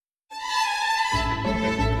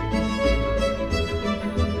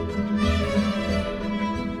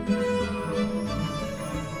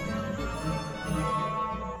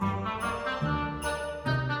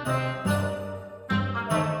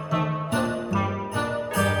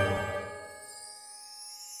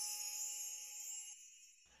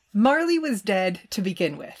Marley was dead to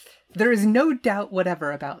begin with. There is no doubt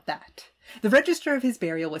whatever about that. The register of his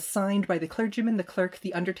burial was signed by the clergyman, the clerk,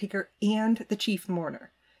 the undertaker, and the chief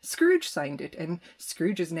mourner. Scrooge signed it, and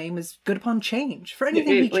Scrooge's name is good upon change for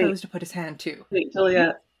anything he chose to put his hand to. Wait,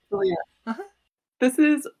 Juliet. Uh-huh. This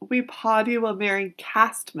is We Pod You a Merry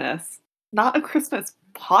Castmas, not a Christmas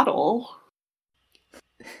pottle.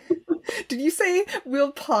 Did you say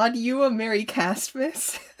we'll pod you a Merry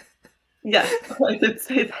Castmas? Yes, I did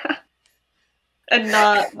say that. And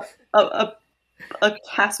not a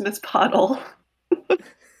Castmas pottle.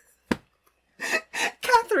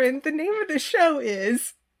 Catherine, the name of the show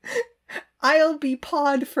is I'll Be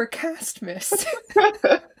Pod for Castmas.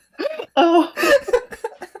 Oh.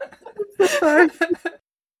 Sorry.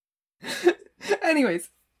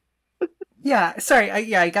 Anyways. Yeah, sorry,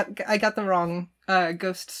 I got the wrong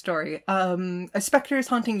ghost story. A spectre is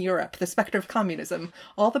haunting Europe, the spectre of communism.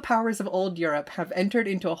 All the powers of old Europe have entered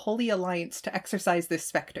into a holy alliance to exorcise this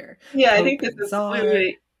spectre. Yeah, I think this is...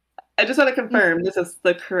 Wait. I just want to confirm this is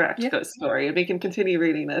the correct ghost story. And we can continue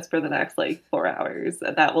reading this for the next, 4 hours.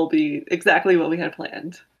 And that will be exactly what we had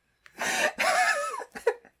planned.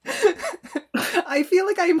 I feel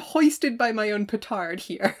like I'm hoisted by my own petard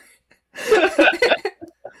here.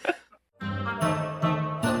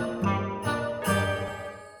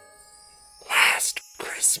 Last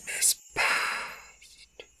Christmas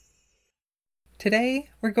past. Today,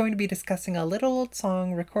 we're going to be discussing a little old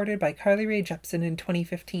song recorded by Carly Rae Jepsen in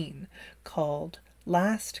 2015 called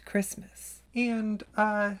Last Christmas. And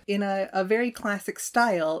in a very classic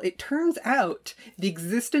style, it turns out the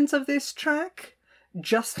existence of this track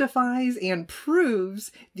justifies and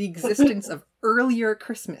proves the existence of earlier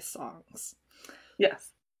Christmas songs.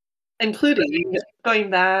 Yes. Including, going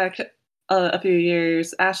back a few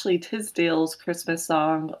years, Ashley Tisdale's Christmas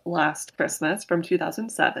song, Last Christmas, from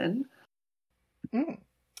 2007.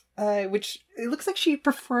 Which, it looks like she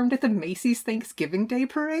performed at the Macy's Thanksgiving Day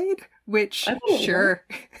Parade, which, sure,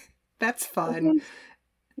 that's fun.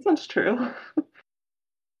 That sounds true.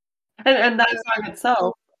 And that song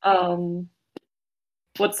itself,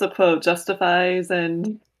 what's the quote? Justifies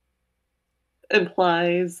and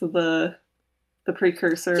implies the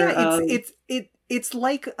precursor. Yeah, it's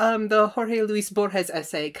like the Jorge Luis Borges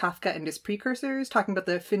essay Kafka and his Precursors, talking about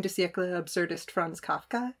the fin de siècle absurdist Franz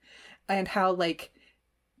Kafka, and how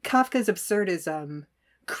Kafka's absurdism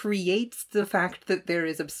creates the fact that there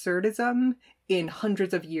is absurdism in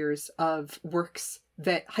hundreds of years of works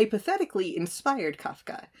that hypothetically inspired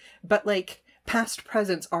Kafka, but past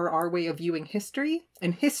presents are our way of viewing history,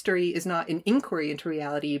 and history is not an inquiry into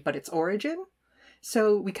reality, but its origin.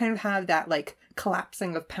 So we kind of have that,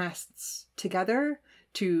 collapsing of pasts together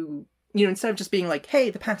to, instead of just being hey,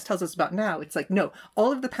 the past tells us about now, it's no,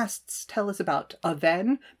 all of the pasts tell us about a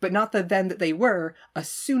then, but not the then that they were, a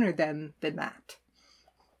sooner then than that.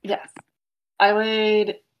 Yes. I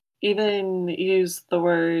would even use the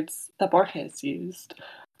words that Borges used.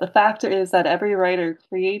 The fact is that every writer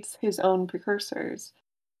creates his own precursors.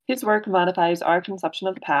 His work modifies our conception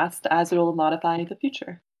of the past as it will modify the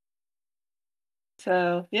future.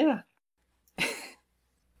 So, yeah.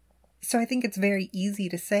 So I think it's very easy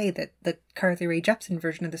to say that the Carly Rae Jepsen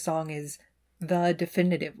version of the song is the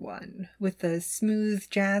definitive one, with the smooth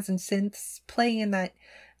jazz and synths playing in that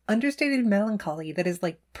understated melancholy that is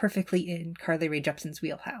perfectly in Carly Rae Jepsen's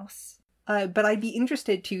wheelhouse. But I'd be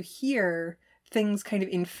interested to hear things kind of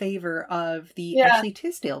in favor of the Ashley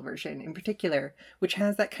Tisdale version in particular, which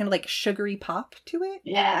has that kind of sugary pop to it.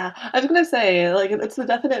 Yeah, I was gonna say, it's the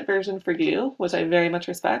definite version for you, which I very much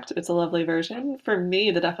respect. It's a lovely version. For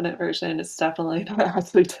me, the definite version is definitely the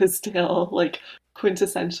Ashley Tisdale,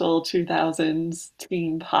 quintessential 2000s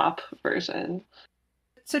teen pop version.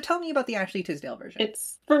 So tell me about the Ashley Tisdale version.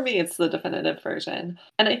 For me, it's the definitive version.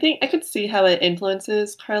 And I think I could see how it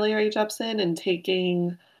influences Carly Rae Jepsen in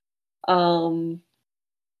taking covering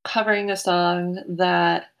a song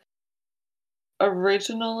that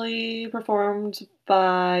originally performed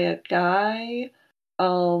by a guy,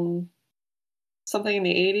 something in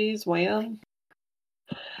the 80s, Wham.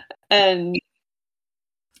 And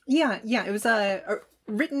yeah, it was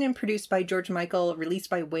written and produced by George Michael, released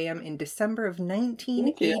by Wham in December of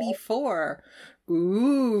 1984.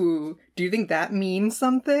 Ooh, do you think that means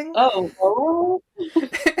something? Oh.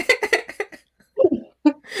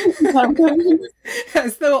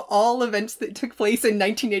 As though all events that took place in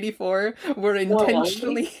 1984 were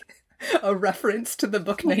intentionally a reference to the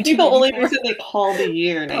book 1984. The only reason they call the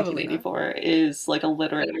year 1984 is a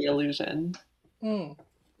literary allusion.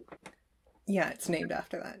 Yeah, it's named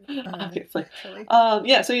after that. Obviously.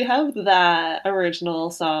 So you have that original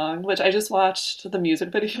song, which I just watched the music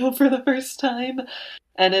video for the first time.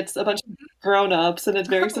 And it's a bunch of grown-ups and it's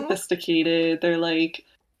very sophisticated. They're like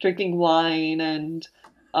drinking wine and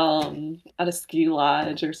at a ski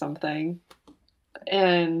lodge or something.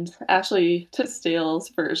 And Ashley Tisdale's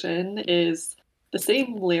version is the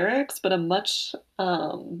same lyrics, but a much,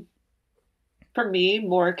 for me,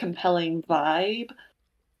 more compelling vibe.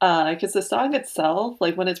 Because the song itself,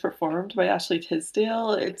 like when it's performed by Ashley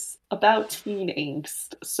Tisdale, it's about teen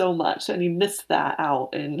angst so much, and you miss that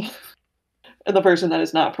out in the version that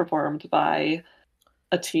is not performed by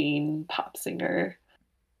a teen pop singer.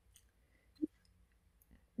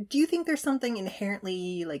 Do you think there's something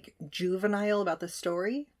inherently like juvenile about the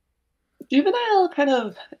story? Juvenile kind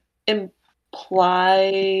of implies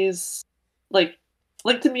like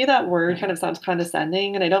to me that word kind of sounds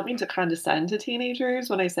condescending, and I don't mean to condescend to teenagers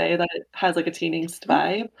when I say that it has like a teen angst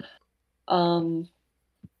vibe. Um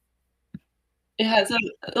it has a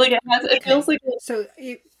it Okay, feels like so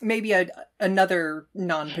maybe another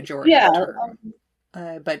non-pejorative yeah, term,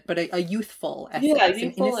 but a youthful yeah, essence, an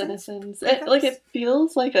youthful innocence, innocence. perhaps. It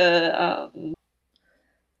feels like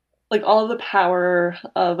all of the power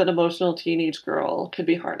of an emotional teenage girl could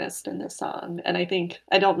be harnessed in this song. And I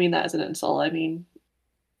don't mean that as an insult. I mean,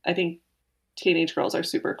 I think teenage girls are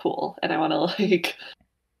super cool, and I want to like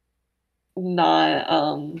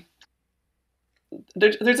not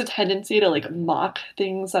there's a tendency to like mock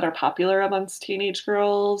things that are popular amongst teenage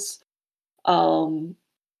girls. Um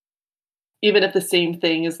Even if the same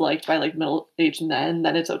thing is liked by like middle-aged men,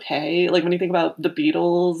 then it's okay. Like when you think about the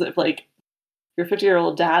Beatles, if like your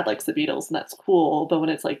 50-year-old dad likes the Beatles and that's cool, but when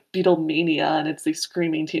it's like Beatlemania and it's these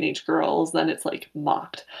screaming teenage girls, then it's like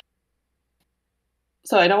mocked.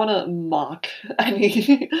 So I don't want to mock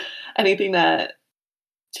anything that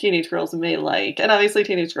teenage girls may like. And obviously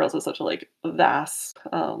teenage girls is such a like vast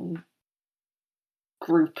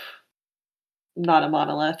group, not a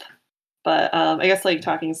monolith. But I guess like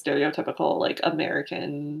talking stereotypical like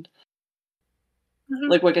American, Mhm.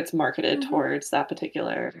 like what gets marketed Mhm. towards that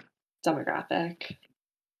particular demographic.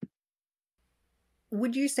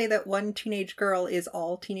 Would you say that one teenage girl is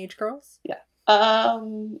all teenage girls? Yeah.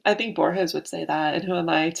 I think Borges would say that, and who am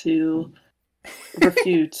I to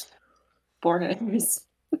refute Borges?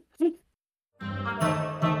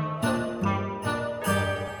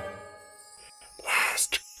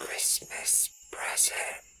 Last Christmas present.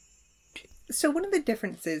 So one of the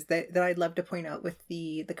differences that I'd love to point out with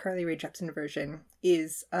the Carly Rae Jepsen version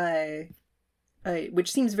is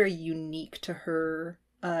which seems very unique to her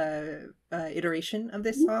iteration of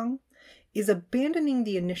this song, is abandoning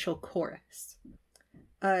the initial chorus.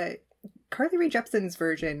 Uh, Carly Rae Jepsen's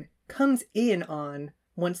version comes in on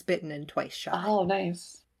Once Bitten and Twice Shy. Oh,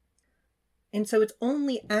 nice. And so it's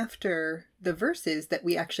only after the verses that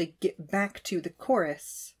we actually get back to the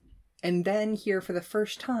chorus and then hear for the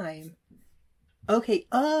first time, okay,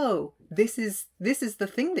 oh, this is the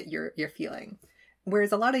thing that you're feeling.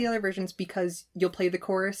 Whereas a lot of the other versions, because you'll play the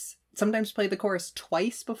chorus, sometimes play the chorus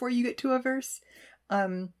twice before you get to a verse,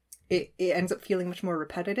 it ends up feeling much more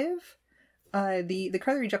repetitive. The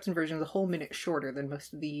Carly Rae Jepsen version is a whole minute shorter than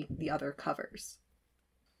most of the other covers.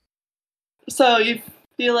 So you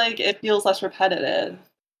feel like it feels less repetitive.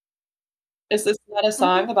 Is this not a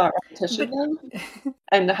song about repetition But then?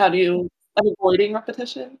 And how do you avoiding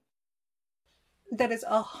repetition? that is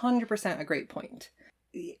 100% a great point.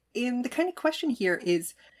 And the kind of question here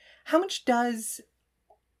is, how much does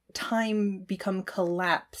time become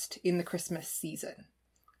collapsed in the Christmas season?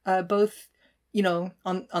 Both, on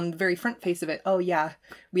the very front face of it, oh yeah,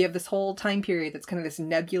 we have this whole time period that's kind of this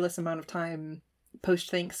nebulous amount of time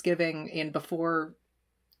post-Thanksgiving and before,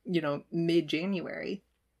 mid-January.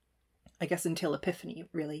 I guess until Epiphany,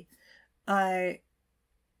 really. Then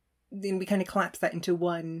we kind of collapse that into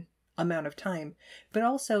one amount of time. But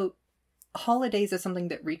also, holidays is something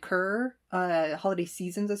that recur. Holiday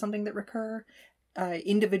seasons is something that recur.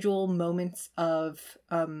 Individual moments of,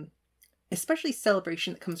 especially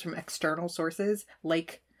celebration that comes from external sources,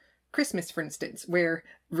 like Christmas, for instance, where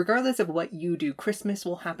regardless of what you do, Christmas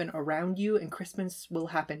will happen around you and Christmas will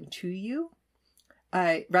happen to you.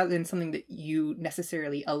 Rather than something that you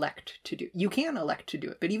necessarily elect to do. You can elect to do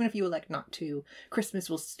it, but even if you elect not to, Christmas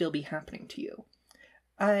will still be happening to you.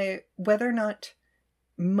 Whether or not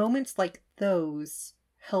moments like those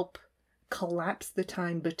help collapse the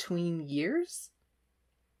time between years,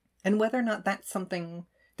 and whether or not that's something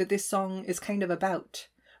that this song is kind of about,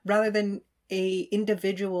 rather than a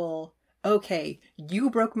individual, okay, you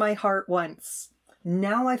broke my heart once,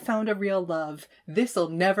 now I found a real love, this'll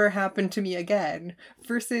never happen to me again,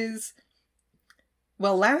 versus,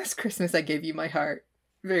 well, last Christmas I gave you my heart,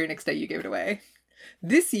 very next day you gave it away.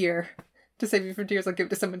 This year, to save you from tears, I'll give it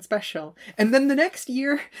to someone special. And then the next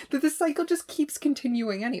year, the cycle just keeps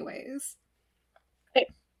continuing anyways.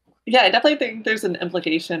 Yeah, I definitely think there's an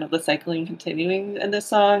implication of the cycling continuing in this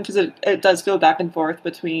song, because it does go back and forth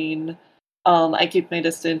between I keep my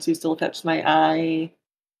distance, you still catch my eye,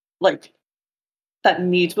 like that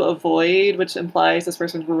need to avoid, which implies this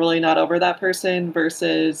person's really not over that person,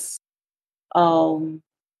 versus um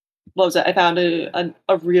what was it? I found a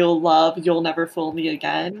real love, you'll never fool me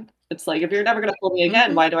again. It's like, if you're never gonna fool me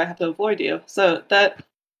again, why do I have to avoid you? So that,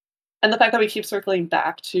 and the fact that we keep circling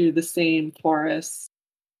back to the same chorus.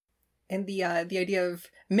 And the idea of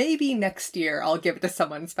maybe next year I'll give it to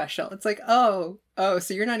someone special. It's like, oh,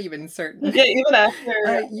 so you're not even certain. Yeah, even after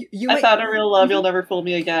I found a real love, you'll never fool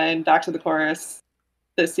me again. Back to the chorus.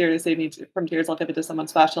 This year to save me from tears, I'll give it to someone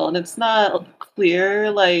special. And it's not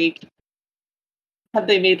clear, like, have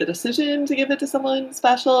they made the decision to give it to someone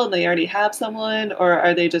special and they already have someone, or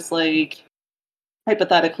are they just like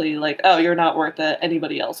hypothetically like, oh, you're not worth it,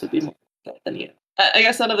 anybody else would be more worth it than you? I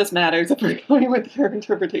guess none of this matters if we're going with your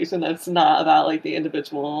interpretation. That's not about like the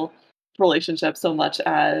individual relationship so much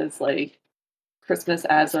as like Christmas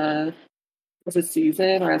as a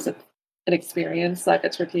season, or as an experience that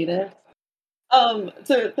gets repeated.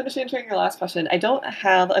 To finish answering your last question, I don't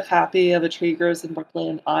have a copy of A Tree Grows in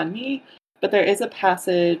Brooklyn on me, but there is a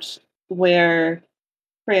passage where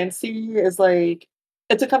Francie is like,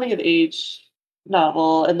 it's a coming of age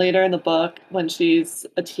novel, and later in the book, when she's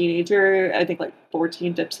a teenager, I think like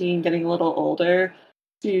 14, 15, getting a little older,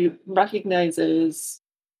 she recognizes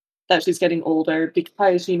that she's getting older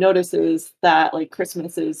because she notices that like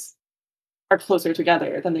Christmases are closer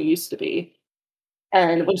together than they used to be.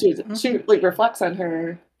 And when she like reflects on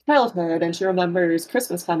her childhood and she remembers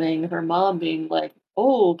Christmas coming, her mom being like,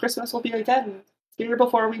 "Oh, Christmas will be again here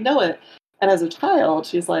before we know it." And as a child,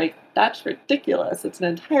 she's like, "That's ridiculous. It's an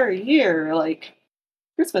entire year. Like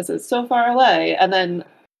Christmas is so far away." And then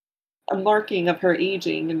a marking of her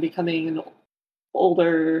aging and becoming an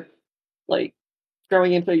older, like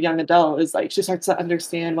growing into a young adult, is like she starts to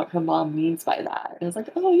understand what her mom means by that. And it's like,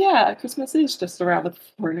 oh yeah, Christmas is just around the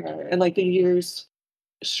corner, and like the years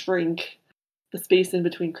shrink, the space in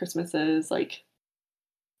between Christmases, like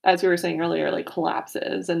as you were saying earlier, like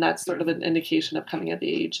collapses, and that's sort of an indication of coming of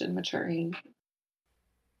age and maturing,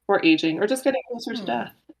 or aging, or just getting closer to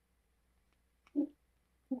death.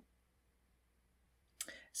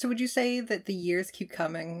 So would you say that the years keep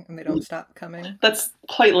coming and they don't stop coming? That's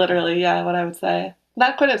quite literally, yeah, what I would say.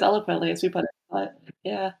 Not quite as eloquently as you put it, but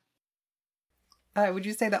yeah. Would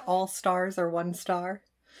you say that all stars are one star?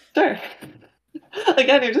 Sure.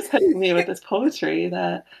 Again, you're just hitting me with this poetry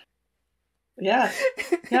that, yeah,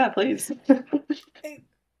 please.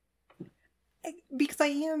 Because I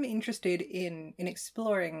am interested in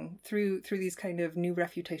exploring through these kind of new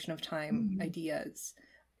refutation of time ideas.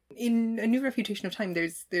 In A New Refutation of Time,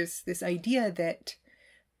 there's this idea that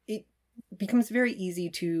it becomes very easy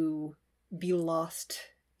to be lost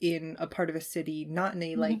in a part of a city, not in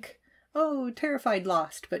a like, oh, terrified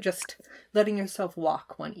lost, but just letting yourself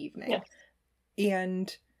walk one evening. Yes.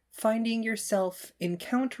 And finding yourself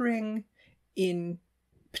encountering in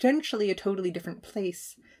potentially a totally different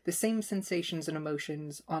place the same sensations and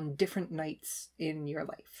emotions on different nights in your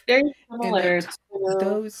life. Very similar to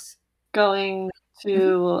those going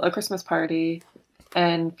to a Christmas party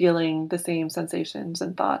and feeling the same sensations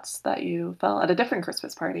and thoughts that you felt at a different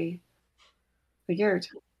Christmas party a year or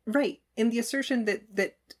two. Right. And the assertion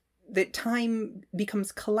that time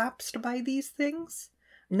becomes collapsed by these things,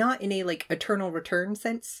 not in a like eternal return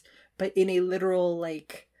sense, but in a literal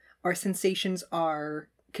like our sensations are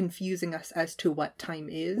confusing us as to what time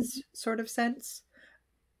is sort of sense.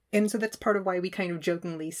 And so that's part of why we kind of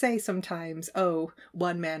jokingly say sometimes, oh,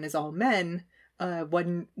 one man is all men.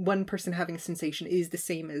 One person having a sensation is the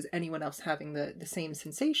same as anyone else having the same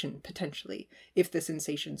sensation, potentially, if the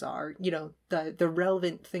sensations are, the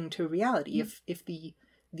relevant thing to reality, if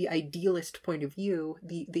the idealist point of view,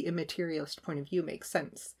 the immaterialist point of view makes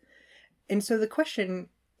sense. And so the question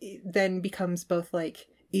then becomes both like,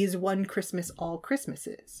 is one Christmas all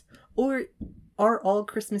Christmases? Or are all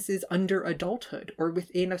Christmases under adulthood or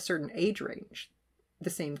within a certain age range the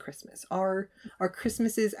same Christmas? Are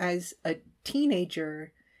Christmases as a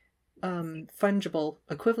teenager fungible,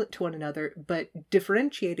 equivalent to one another, but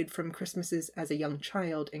differentiated from Christmases as a young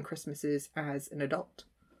child and Christmases as an adult?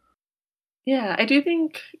 Yeah, I do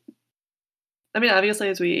think, I mean, obviously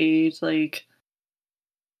as we age, like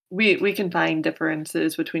we can find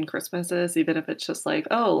differences between Christmases, even if it's just like,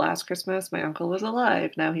 oh, last Christmas my uncle was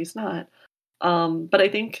alive, now he's not. But I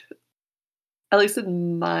think at least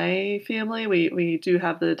in my family, we do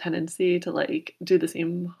have the tendency to like do the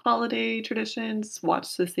same holiday traditions,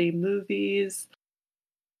 watch the same movies.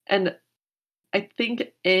 And I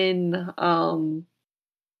think in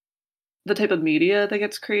the type of media that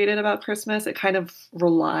gets created about Christmas, it kind of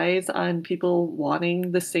relies on people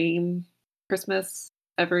wanting the same Christmas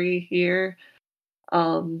every year.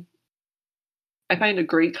 Um, I find a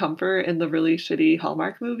great comfort in the really shitty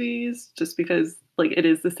Hallmark movies just because like it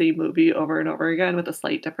is the same movie over and over again with the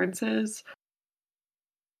slight differences.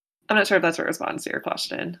 I'm not sure if that's a response to your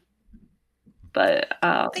question, but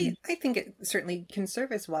I think it certainly can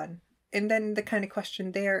serve as one. And then the kind of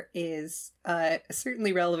question there is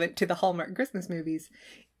certainly relevant to the Hallmark Christmas movies.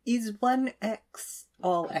 Is one X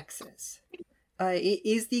all X's?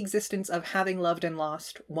 Is the existence of having loved and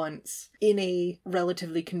lost once in a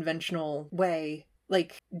relatively conventional way,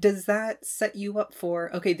 like, does that set you up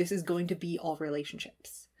for, okay, this is going to be all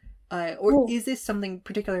relationships? Or is this something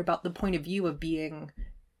particular about the point of view of being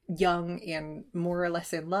young and more or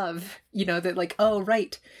less in love, you know, that like, oh,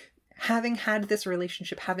 right, having had this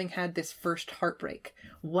relationship, having had this first heartbreak,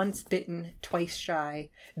 once bitten, twice shy,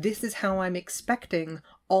 this is how I'm expecting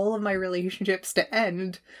all of my relationships to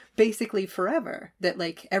end basically forever. That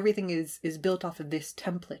like everything is built off of this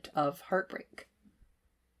template of heartbreak.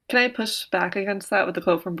 can I push back against that with the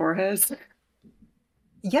quote from Borges?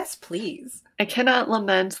 Yes, please. I cannot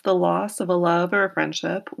lament the loss of a love or a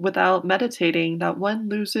friendship without meditating that one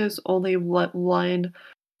loses only what one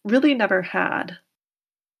really never had.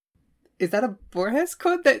 Is that a Borges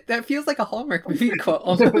quote? That feels like a Hallmark movie quote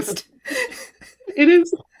almost. It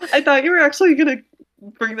is. I thought you were actually going to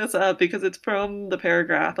bring this up because it's from the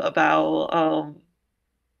paragraph about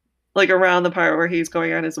like around the part where he's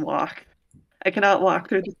going on his walk. I cannot walk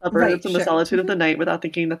through the Right, suburbs in the sure. solitude of the night without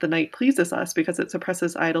thinking that the night pleases us because it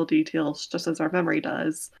suppresses idle details just as our memory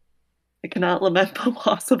does. I cannot lament the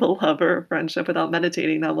loss of a love or a friendship without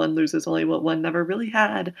meditating that one loses only what one never really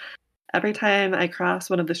had. Every time I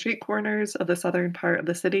cross one of the street corners of the southern part of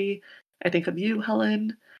the city, I think of you,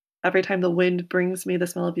 Helen. Every time the wind brings me the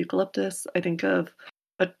smell of eucalyptus, I think of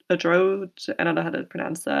a droge, I don't know how to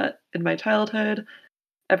pronounce that, in my childhood.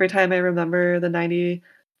 Every time I remember the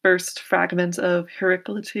 91st fragment of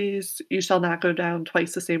Heraclitus, you shall not go down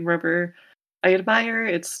twice the same river. I admire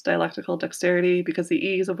its dialectical dexterity because the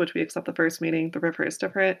ease of which we accept the first meaning, the river is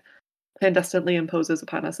different, clandestinely imposes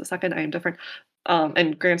upon us a second, I am different,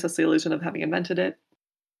 and grants us the illusion of having invented it.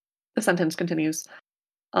 The sentence continues.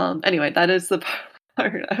 Anyway, that is the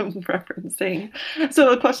part I'm referencing. So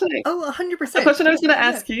Oh, a 100%. question I was going to Yeah.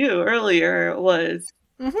 ask you earlier was,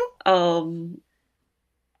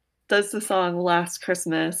 does the song Last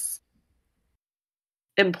Christmas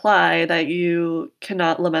imply that you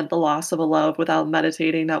cannot lament the loss of a love without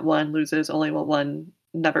meditating that one loses only what one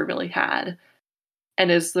never really had? And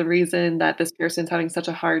is the reason that this person's having such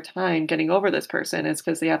a hard time getting over this person is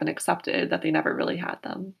because they haven't accepted that they never really had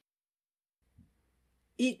them?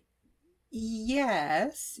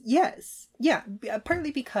 Yes, yeah.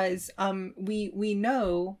 Partly because we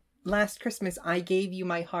know last Christmas I gave you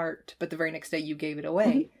my heart, but the very next day you gave it away.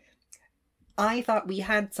 Mhm. I thought we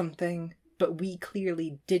had something, but we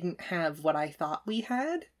clearly didn't have what I thought we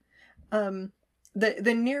had.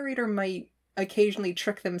 The narrator might occasionally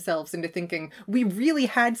trick themselves into thinking we really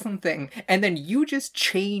had something, and then you just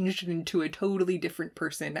changed into a totally different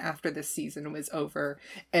person after this season was over,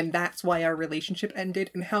 and that's why our relationship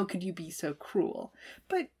ended, and how could you be so cruel?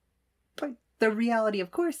 But the reality,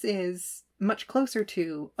 of course, is much closer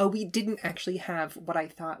to, oh, we didn't actually have what I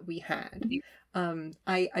thought we had.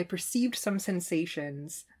 I perceived some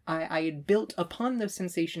sensations. I had built upon those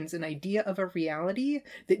sensations an idea of a reality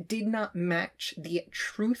that did not match the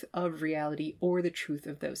truth of reality or the truth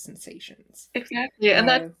of those sensations. Exactly. And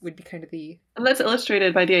that would be kind of the... and that's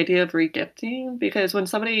illustrated by the idea of regifting, because when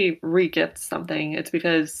somebody regifts something, it's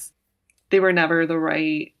because they were never the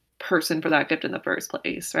right person for that gift in the first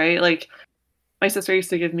place, right? Like my sister used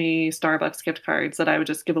to give me Starbucks gift cards that I would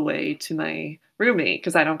just give away to my roommate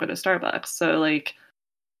because I don't go to Starbucks. So like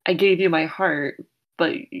I gave you my heart,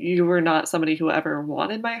 but you were not somebody who ever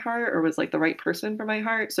wanted my heart or was like the right person for my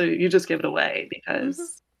heart. So you just give it away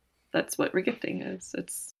because that's what regifting is.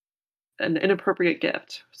 It's an inappropriate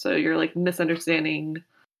gift. So you're like misunderstanding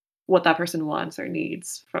what that person wants or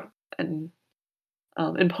needs from and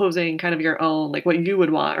imposing kind of your own, like what you would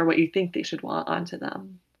want or what you think they should want onto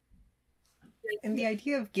them. And the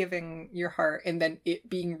idea of giving your heart and then it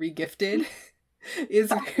being regifted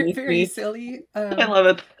is very, very silly. I love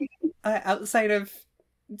it. Outside of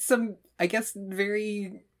some, I guess,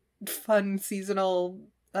 very fun seasonal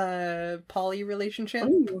poly relationship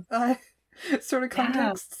sort of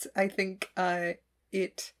contexts, I think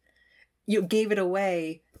it you gave it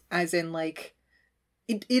away as in like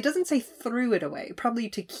it doesn't say threw it away, probably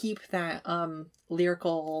to keep that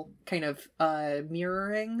lyrical kind of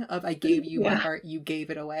mirroring of I gave you my heart, you gave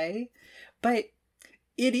it away. But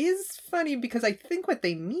it is funny because I think what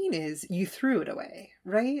they mean is you threw it away,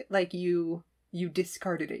 right? Like you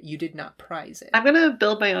discarded it, you did not prize it. I'm gonna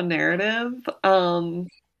build my own narrative.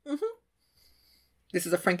 This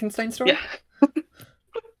is a Frankenstein story? Yeah.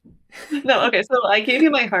 No, okay, so I gave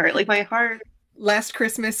you my heart. Like my heart. Last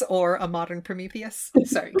Christmas or a modern Prometheus?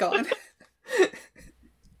 Sorry, go on.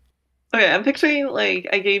 Okay, I'm picturing like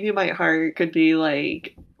I gave you my heart could be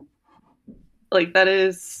like that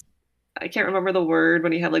is I can't remember the word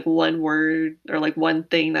when you have like one word or like one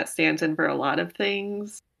thing that stands in for a lot of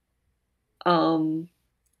things.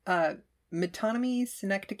 Metonymy,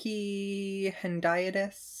 synecdoche,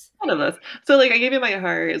 hendiadys. One of those. So like I gave you my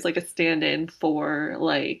heart is like a stand-in for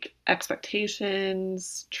like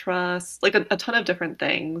expectations, trust, like a ton of different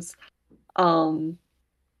things.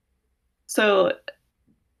 So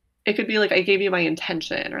it could be like I gave you my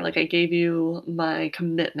intention or like I gave you my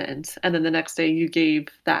commitment and then the next day you gave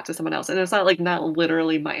that to someone else. And it's not like not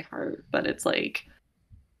literally my heart, but it's like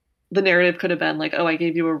the narrative could have been like, oh, I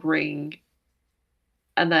gave you a ring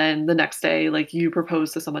and then the next day like you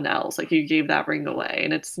proposed to someone else, like you gave that ring away.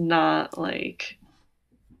 And it's not like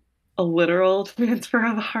a literal transfer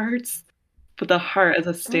of hearts, but the heart as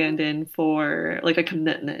a stand-in for like a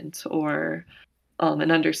commitment or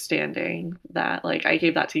an understanding that like I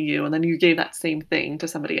gave that to you and then you gave that same thing to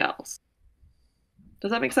somebody else.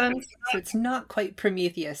 Does that make sense? So it's not quite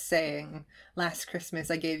Prometheus saying, last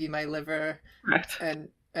Christmas I gave you my liver. Correct.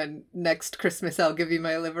 And next Christmas I'll give you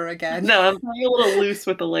my liver again. No, I'm playing a little loose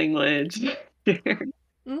with the language.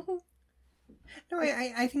 No,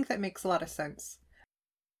 I think that makes a lot of sense.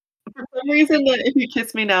 For some reason that if you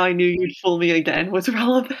kiss me now I knew you'd fool me again was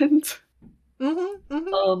relevant.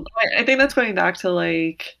 I think that's going back to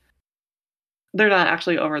like they're not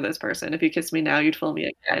actually over this person. If you kiss me now, you'd fool me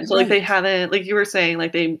again. So like they haven't, like you were saying,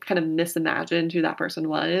 like they kind of misimagined who that person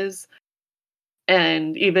was.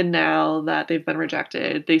 And even now that they've been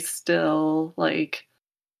rejected, they still like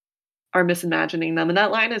are misimagining them. And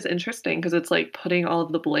that line is interesting because it's like putting all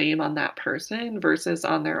of the blame on that person versus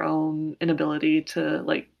on their own inability to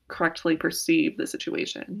like correctly perceive the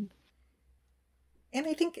situation. And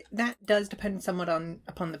I think that does depend somewhat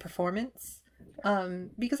upon the performance,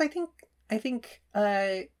 because I think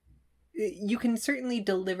you can certainly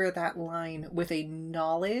deliver that line with a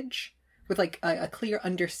knowledge, with like a clear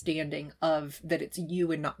understanding of that it's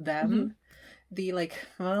you and not them. Mm-hmm. The like,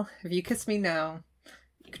 well, if you kiss me now,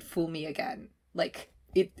 you could fool me again. Like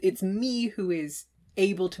it's me who is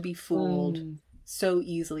able to be fooled so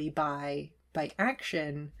easily by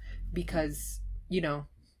action because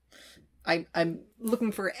I'm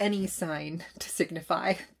looking for any sign to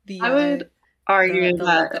signify the. I would argue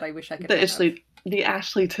that I wish I could. The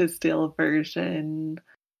Ashley Tisdale version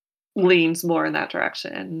leans more in that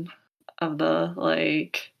direction of the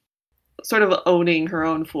like sort of owning her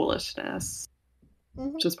own foolishness,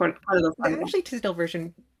 which is part of the fun. The Ashley Tisdale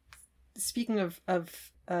version. Speaking of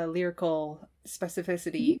lyrical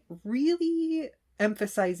specificity, really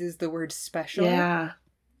emphasizes the word special. Yeah.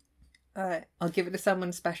 I'll give it to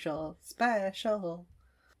someone special. Special.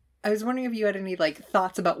 I was wondering if you had any like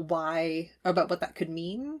thoughts about what that could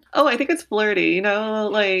mean. Oh, I think it's flirty,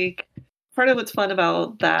 like part of what's fun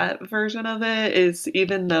about that version of it is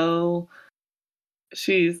even though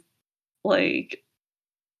she's like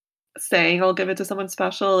saying I'll give it to someone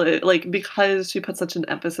special, it, like because she puts such an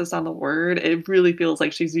emphasis on the word, it really feels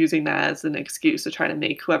like she's using that as an excuse to try to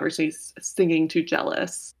make whoever she's singing to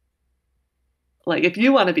jealous. Like, if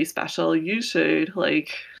you want to be special, you should,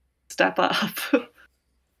 like, step up.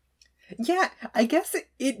 Yeah, I guess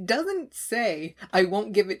it doesn't say, I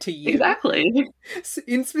won't give it to you. Exactly.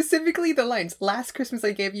 In specifically the lines, last Christmas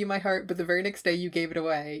I gave you my heart, but the very next day you gave it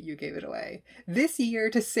away. You gave it away. This year,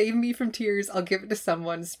 to save me from tears, I'll give it to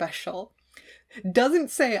someone special. Doesn't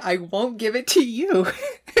say, I won't give it to you.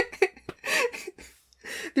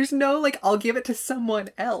 There's no, like, I'll give it to someone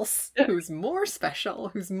else who's more special,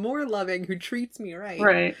 who's more loving, who treats me right.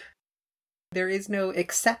 Right. There is no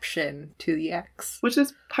exception to the X. Which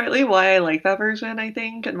is partly why I like that version, I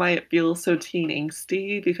think, and why it feels so teen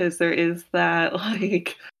angsty, because there is that,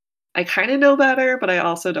 like, I kind of know better, but I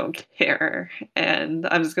also don't care. And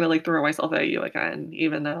I'm just going to, like, throw myself at you again,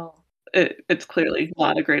 even though it's clearly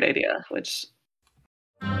not a great idea, which...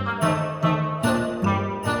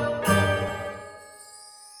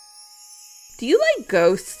 Do you like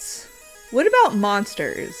ghosts? What about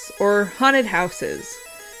monsters or haunted houses?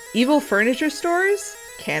 Evil furniture stores,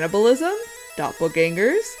 cannibalism,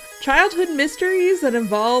 doppelgangers, childhood mysteries that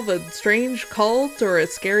involve a strange cult or a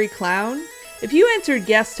scary clown? If you answered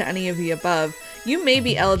yes to any of the above, you may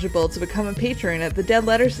be eligible to become a patron at the Dead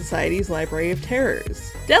Letter Society's Library of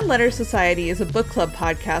Terrors. Dead Letter Society is a book club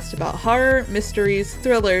podcast about horror, mysteries,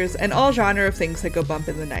 thrillers, and all genre of things that go bump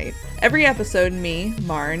in the night. Every episode, me,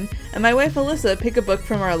 Marn, and my wife Alyssa pick a book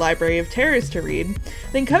from our Library of Terrors to read,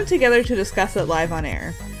 then come together to discuss it live on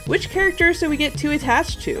air. Which characters did we get too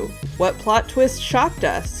attached to? What plot twists shocked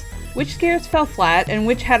us? Which scares fell flat, and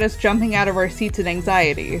which had us jumping out of our seats in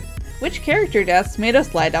anxiety? Which character deaths made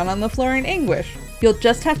us lie down on the floor in anguish? You'll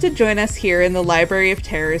just have to join us here in the Library of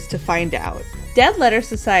Terrors to find out. Dead Letter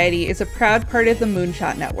Society is a proud part of the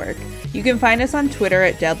Moonshot Network. You can find us on Twitter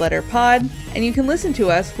at Dead Letter Pod, and you can listen to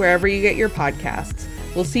us wherever you get your podcasts.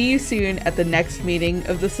 We'll see you soon at the next meeting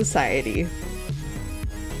of the Society.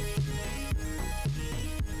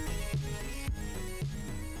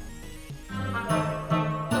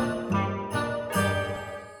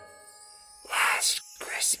 Last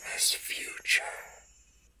Christmas future.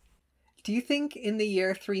 Do you think in the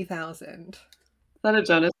year 3000? Is that a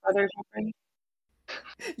Jonas Brothers reference?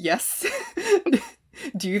 Yes.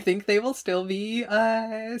 Do you think they will still be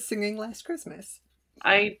singing Last Christmas?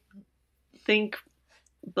 I think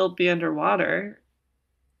they'll be underwater.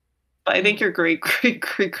 But I think your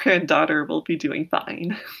great-great-great-granddaughter will be doing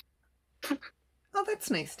fine. Oh,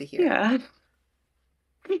 that's nice to hear. Yeah.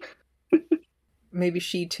 Maybe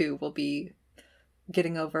she too will be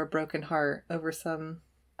getting over a broken heart over some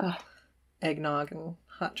eggnog and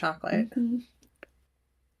hot chocolate. Mm-hmm.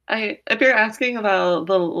 If you're asking about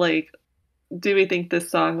do we think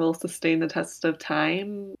this song will sustain the test of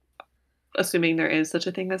time, assuming there is such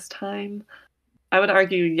a thing as time, I would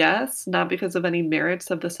argue yes, not because of any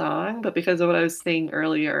merits of the song, but because of what I was saying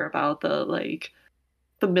earlier about the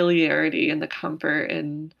familiarity and the comfort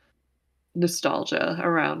and nostalgia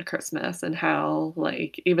around Christmas, and how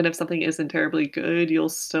even if something isn't terribly good, you'll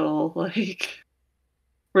still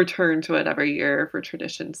return to it every year for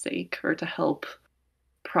tradition's sake, or to help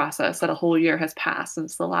process that a whole year has passed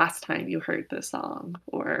since the last time you heard this song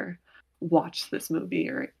or watched this movie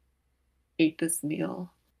or ate this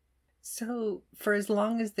meal. So, for as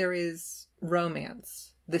long as there is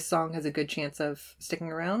romance, this song has a good chance of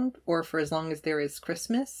sticking around? Or for as long as there is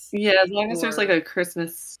Christmas? Yeah, as long as there's a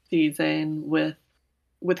Christmas season with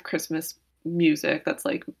Christmas music that's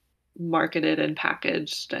marketed and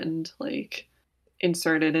packaged and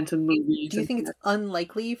inserted into movies. Do you think it's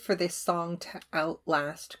unlikely for this song to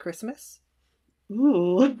outlast Christmas?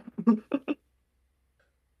 Ooh.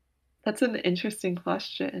 That's an interesting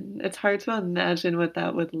question. It's hard to imagine what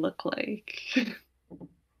that would look like.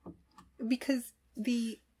 Because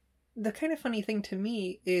the kind of funny thing to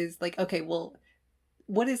me is okay, well,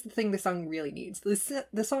 what is the thing the song really needs?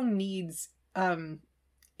 The song needs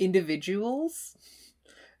individuals.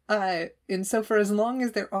 And so for as long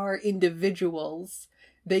as there are individuals,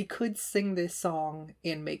 they could sing this song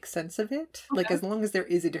and make sense of it. Okay. As long as there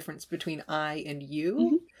is a difference between I and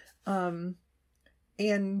you. Mm-hmm.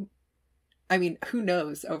 And I mean, who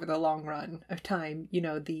knows over the long run of time,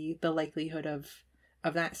 the likelihood of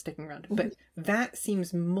that sticking around. Mm-hmm. But that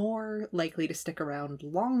seems more likely to stick around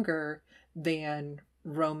longer than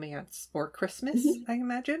romance or Christmas, mm-hmm. I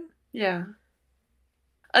imagine. Yeah.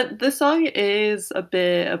 The song is a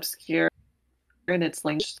bit obscure in its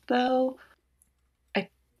language, though. I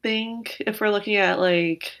think if we're looking at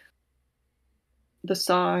the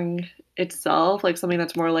song itself, something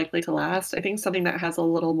that's more likely to last, I think something that has a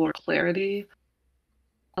little more clarity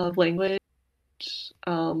of language.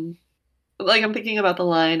 I'm thinking about the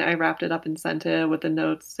line, I wrapped it up and sent it, with the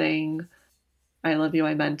notes saying, I love you,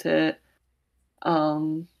 I meant it.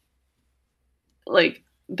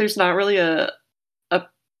 There's not really a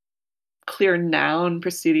clear noun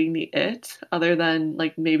preceding the it, other than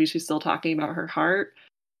maybe she's still talking about her heart.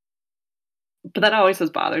 But that always has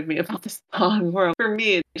bothered me about this song, where for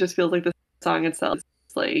me it just feels like the song itself is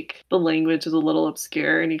the language is a little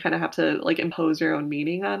obscure and you kind of have to impose your own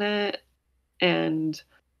meaning on it. And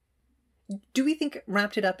do we think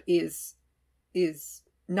wrapped it up is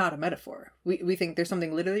not a metaphor? We think there's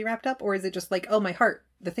something literally wrapped up, or is it just oh, my heart,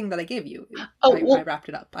 the thing that I gave you, I wrapped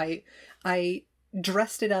it up, I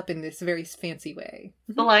dressed it up in this very fancy way.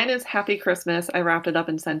 The line is Happy Christmas, I wrapped it up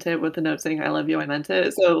and sent it, with the note saying I love you, I meant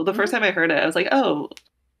it. So the first time I heard it, I was oh,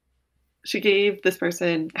 she gave this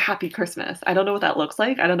person Happy Christmas. I don't know what that looks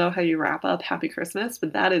like. I don't know how you wrap up Happy Christmas,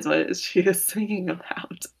 but that is what she is singing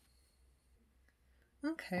about.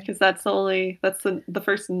 Okay. Because that's the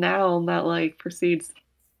first noun that precedes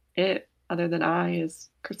it, other than I, is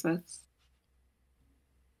Christmas.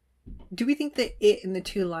 Do we think that it and the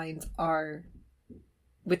two lines are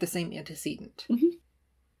with the same antecedent? Mhm.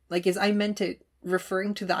 Like, is I meant it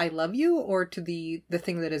referring to the I love you, or to the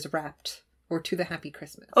thing that is wrapped, or to the Happy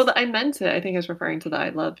Christmas? Oh, the I meant it, I think, is referring to the I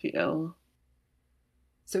love you.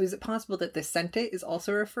 So is it possible that the sent it is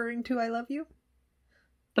also referring to I love you?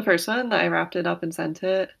 The first one, that I wrapped it up and sent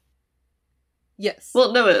it. Yes.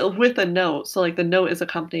 Well, no, with a note. So, like, the note is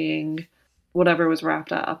accompanying whatever was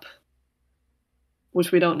wrapped up,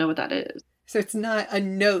 which we don't know what that is. So it's not a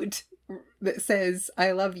note that says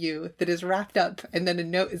I love you that is wrapped up, and then a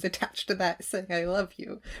note is attached to that saying I love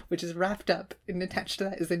you, which is wrapped up, and attached to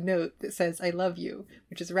that is a note that says I love you,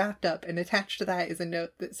 which is wrapped up, and attached to that is a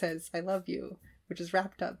note that says I love you, which is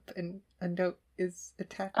wrapped up, and a note is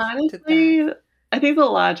attached to Honestly, that. I think the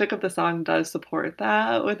logic of the song does support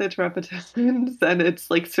that with its repetitions and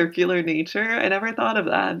its like circular nature. I never thought of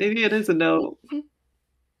that. Maybe it is a note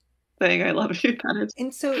saying I love you that is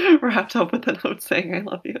And so wrapped up with a note saying I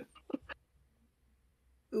love you.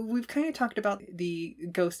 we've kind of talked about the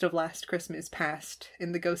ghost of last Christmas past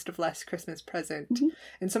and the ghost of last Christmas present. Mhm.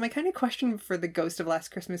 And so my kind of question for the ghost of last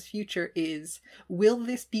Christmas future is, will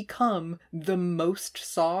this become the most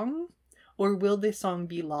song, or will this song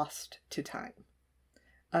be lost to time?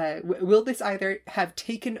 Will this either have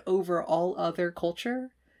taken over all other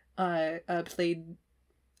culture, played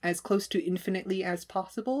as close to infinitely as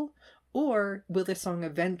possible, or will this song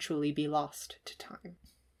eventually be lost to time?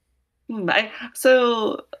 I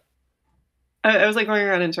was like going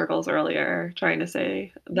around in circles earlier trying to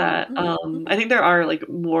say that Mhm. I think there are like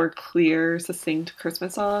more clear, succinct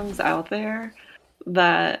Christmas songs out there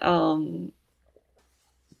that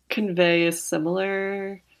convey a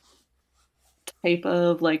similar type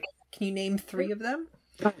of like Can you name 3 of them?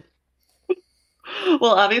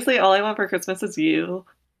 well, obviously All I Want for Christmas Is You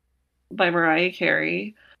by Mariah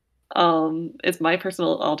Carey. It's my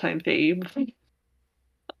personal all-time fave.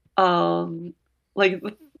 Um like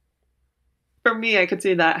for me, I could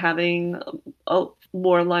see that having a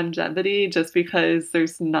more longevity just because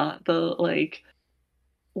there's not the like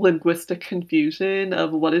linguistic confusion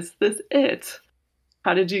of what is this it?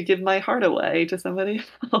 How did you give my heart away to somebody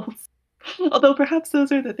else? Although perhaps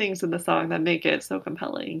those are the things in the song that make it so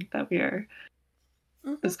compelling that we are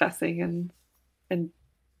Mhm. discussing and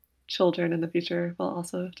children in the future will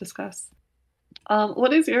also discuss.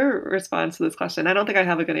 What is your response to this question? I don't think I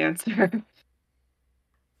have a good answer.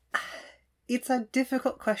 It's a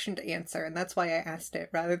difficult question to answer, and that's why I asked it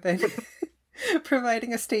rather than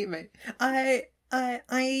providing a statement. I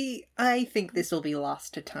think this will be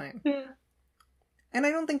lost to time, Yeah. and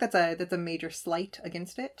I don't think that's a major slight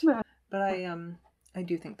against it, but I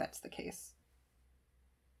do think that's the case.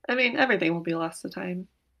 I mean, everything will be lost to time,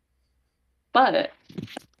 but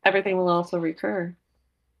everything will also recur.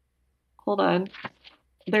 Hold on.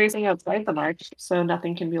 There is anything outside the march, so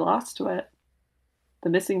nothing can be lost to it. The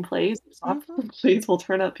missing plays, Mhm. plays will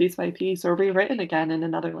turn up piece by piece or rewritten again in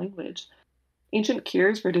another language. Ancient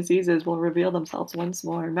cures for diseases will reveal themselves once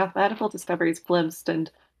more. Mathematical discoveries glimpsed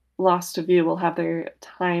and lost to view will have their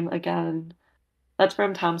time again. That's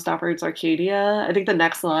from Tom Stoppard's Arcadia. I think the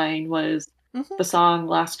next line was Mhm. the song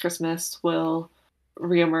Last Christmas will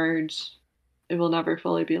reemerge. It will never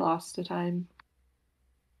fully be lost to time.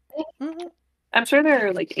 Mhm. I'm sure there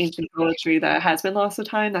are like ancient poetry that has been lost to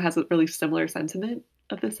time that has a really similar sentiment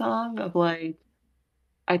of the song of like,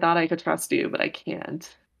 I thought I could trust you, but I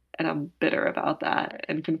can't. And I'm bitter about that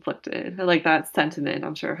and conflicted. Like that sentiment,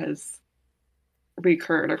 I'm sure, has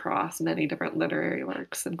recurred across many different literary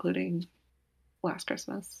works, including Last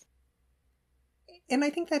Christmas. And I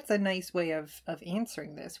think that's a nice way of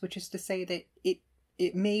answering this, which is to say that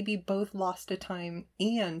it may be both lost to time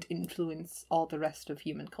and influence all the rest of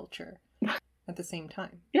human culture at the same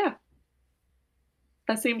time. Yeah,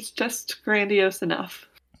 that seems just grandiose enough.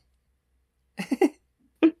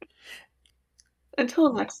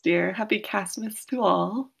 Until next year, happy Castmas to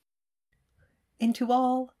all. And to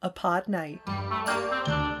all, a pod night.